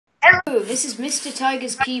This is Mr.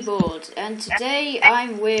 Tiger's keyboard, and today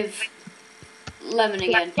I'm with Lemon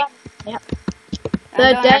again. Yep.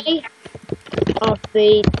 Third day of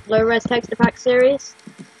the low-res texture pack series.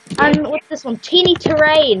 And what's this one? Teeny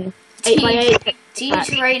Terrain 8x8. Teeny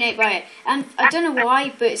Terrain 8x8. And I don't know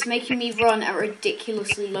why, but it's making me run at a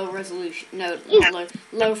ridiculously low resolution. No, not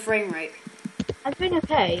low frame rate. I'm doing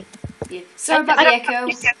okay. Yeah. Sorry about the echo.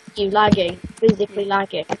 You lagging. Physically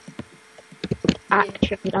lagging.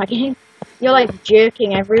 Actually lagging. You're like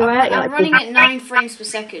jerking everywhere. I'm running at 9 frames per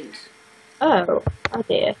second. Oh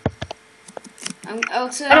dear. I'll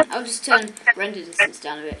just turn render distance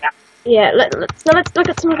down a bit. Yeah, let's look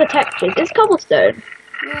at some of the textures. It's cobblestone.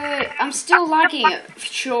 Yeah, I'm still lagging at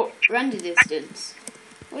short render distance.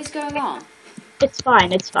 What is going on? It's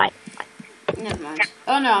fine, it's fine. Never mind.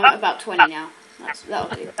 Oh no, I'm at about 20 now.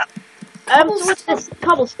 That'll do. So what's this?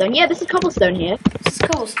 Cobblestone. Yeah, this is cobblestone here. This is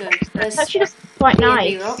cobblestone. There's It's actually just quite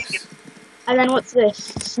nice. rocks. And then what's this?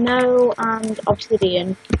 Snow and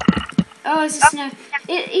obsidian. Oh, it's a snow.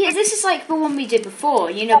 This is like the one we did before.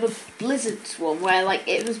 You know, the Blizzards one, where like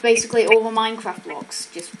it was basically all the Minecraft blocks,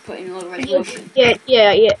 just put in low resolution. Yeah.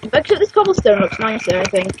 But this cobblestone looks nicer, I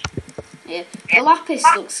think. Yeah, the lapis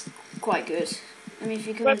looks quite good. I mean, if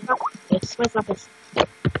you can. Where's lapis? Where's lapis?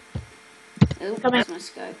 Oh, Come there's in. my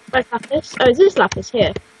sky. Where's lapis? Oh, is this lapis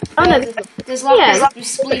here? Oh no, There's lapis. Yeah,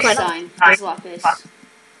 There's spleef quite sign. There's lapis.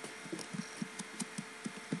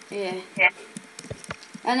 Yeah.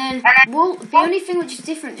 And then wool. The only thing which is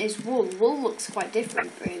different is wool. Wool looks quite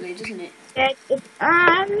different, really, doesn't it?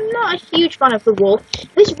 I'm not a huge fan of the wool.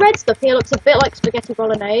 This red stuff here looks a bit like spaghetti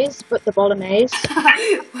bolognese, but the bolognese.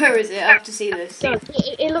 Where is it? I have to see this. So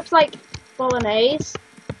it looks like bolognese.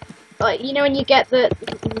 Like, you know when you get the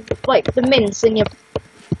mince and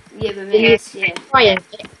you're the mince, yeah. frying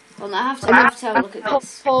it. Well, I have to have a look at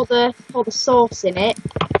this. Pour the sauce in it,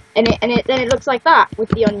 and then it looks like that with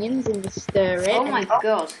the onions, and you stir it. Oh my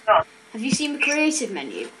god! Have you seen the creative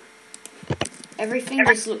menu? Everything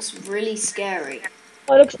just looks really scary.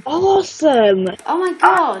 Oh, it looks awesome! Oh my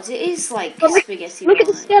god! It is like spaghetti. Look at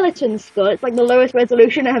the skeleton skull. It's like the lowest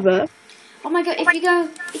resolution ever. Oh my god!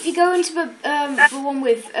 If you go into the one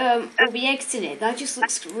with all the eggs in it, that just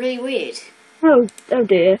looks really weird. Oh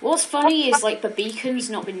dear. What's funny is like the beacon's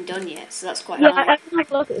not been done yet, so that's quite Yeah, hard. I can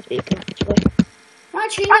have a look at this beacon actually. Well,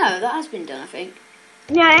 actually, no, that has been done, I think.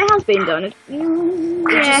 Yeah, it has been done. It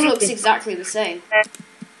just looks exactly the same.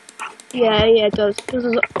 Yeah, it does.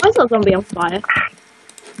 Where's that zombie on fire?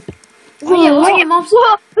 Oh yeah, what's the mobs?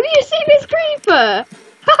 What? Have you seen this creeper?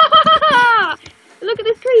 Look at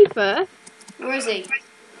this creeper. Where is he?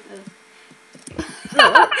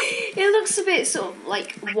 Oh. It looks a bit sort of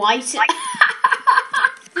like white.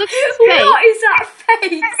 Look at his face. What is that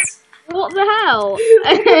face? What the hell?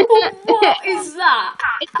 What is that?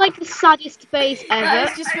 It's like the saddest face ever.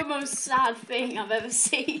 That is just the most sad thing I've ever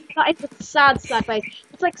seen. That is a sad face.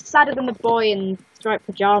 It's like sadder than the boy in striped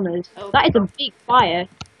pajamas. Oh, that is a big fire.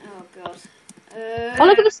 Oh god. Oh,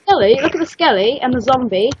 look at the skelly. Look at the skelly and the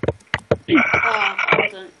zombie. Oh,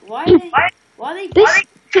 hold on. Why are they? This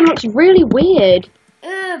looks really weird.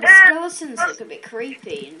 The skeletons look a bit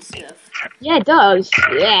creepy and stuff. Yeah, it does.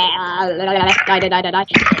 Yeah. Die.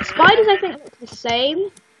 Spiders, I think, look the same.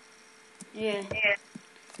 Yeah.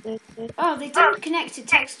 Oh, they did connected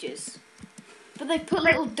textures, but they put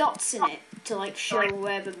little dots in it to like show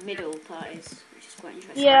where the middle part is, which is quite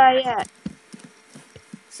interesting. Yeah.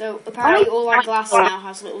 So apparently, all our glass now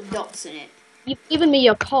has little dots in it. You've given me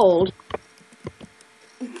your cold.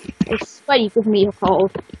 I swear you've given me your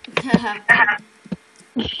cold.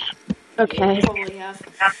 Okay. You probably have.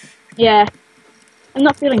 Yeah. I'm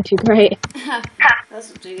not feeling too great. That's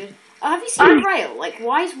not too good. Oh, have you seen the rail? Like,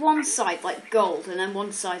 why is one side like gold and then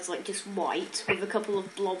one side's like just white with a couple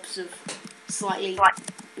of blobs of slightly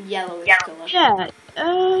yellowish colour? Yeah.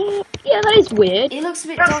 Yeah, that is weird. It looks a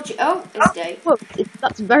bit dodgy. Oh, it's day. Whoa,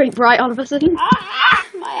 that's very bright all of a sudden. Ah,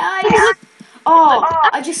 my eyes! Oh,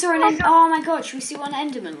 I just saw an oh my god, should we see what an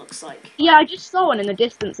Enderman looks like? Yeah, I just saw one in the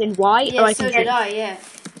distance in white. Yeah, so did I, yeah.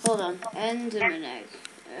 Hold on. Enderman egg.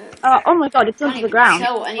 Oh my god, it's under the ground. I can't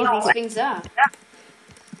tell what any of these things are.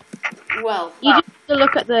 Well. You just have to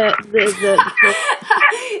look at the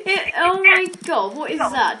Oh my god, what is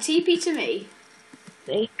that? TP to me.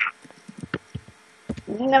 See?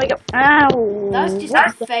 There we go. Ow. That was just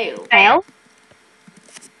a fail. Fail?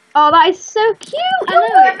 Oh, that is so cute! I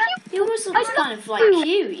know, it almost looks kind of like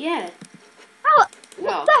cute, yeah. Oh,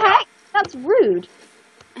 what the heck? That's rude.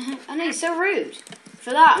 I know, so rude.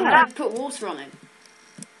 For that, I'm going to put water on him.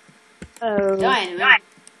 Oh. Die in a minute.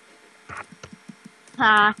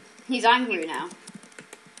 Ha. He's angry now.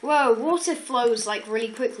 Whoa, water flows like really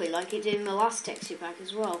quickly, like it did in the last texture pack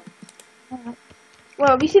as well. Well,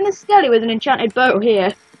 have you seen the skelly with an enchanted boat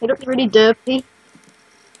here? It looks really derpy.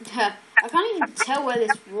 I can't even tell where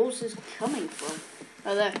this water's coming from.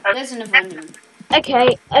 Oh, there's another enderman.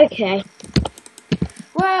 Okay.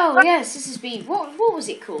 Well, yes, this has been... What was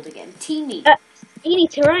it called again? Teeny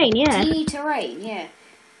Terrain, yeah. Teeny Terrain, yeah.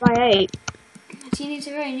 By 8. Teeny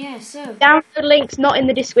Terrain, yeah, so... Download links not in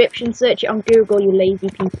the description, search it on Google, you lazy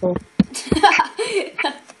people.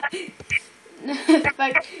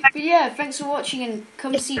 But yeah, thanks for watching, and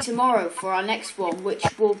come see tomorrow for our next one, which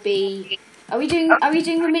will be... Are we doing the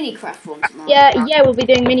Minecraft one tomorrow? Yeah, we'll be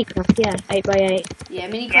doing Minecraft, yeah, 8x8. Yeah,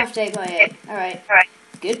 Minecraft 8x8. Alright.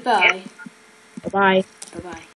 Goodbye. Bye-bye. Bye-bye.